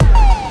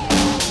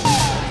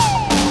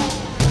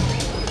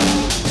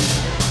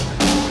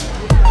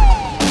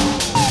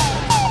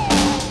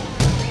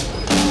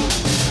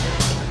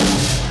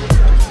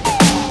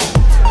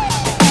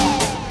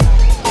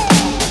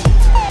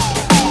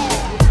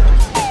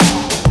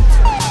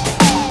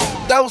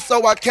dough,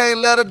 so I can't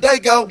let a day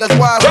go. That's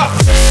why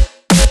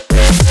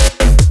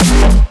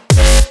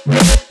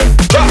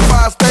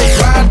I stay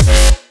grinding.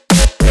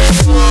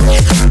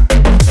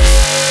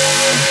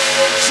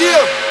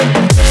 Chill.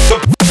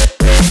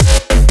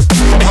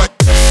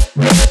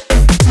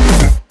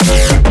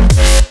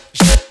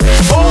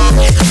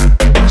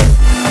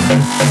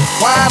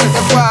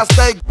 That's why I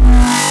stay.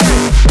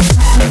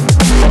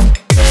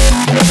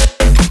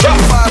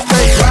 That's why I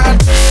stay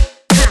grinding.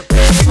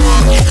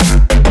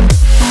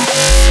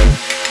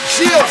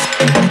 Chill.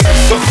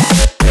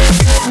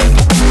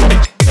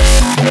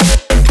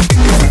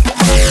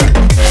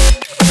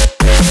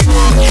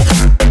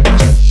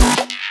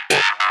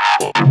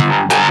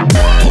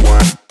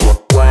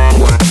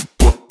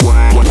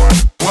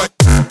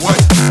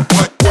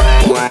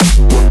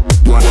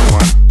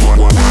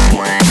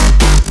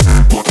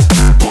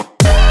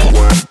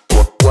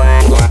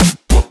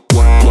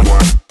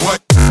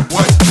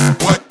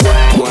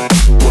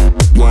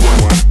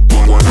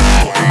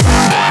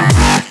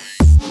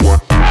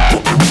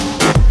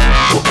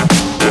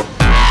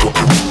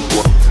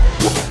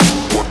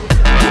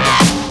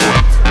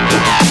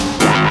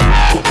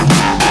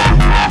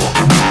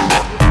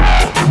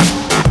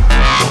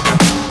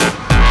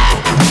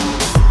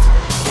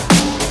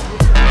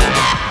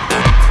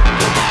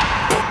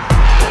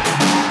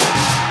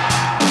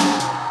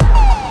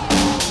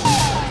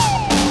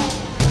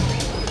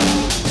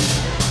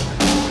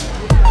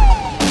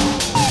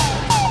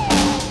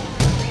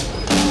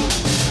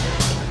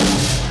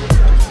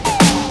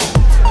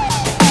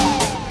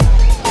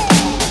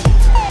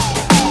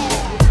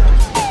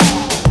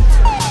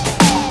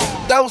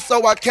 So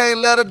I can't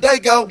let a day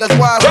go. That's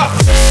why I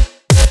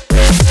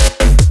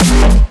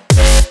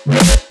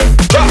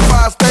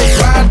stay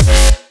grinding.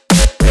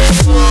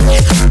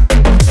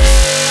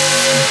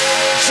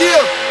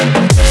 Chill.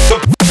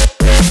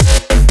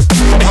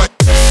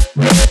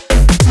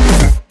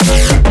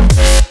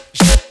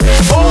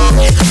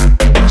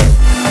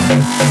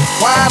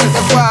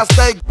 That's why I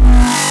stay.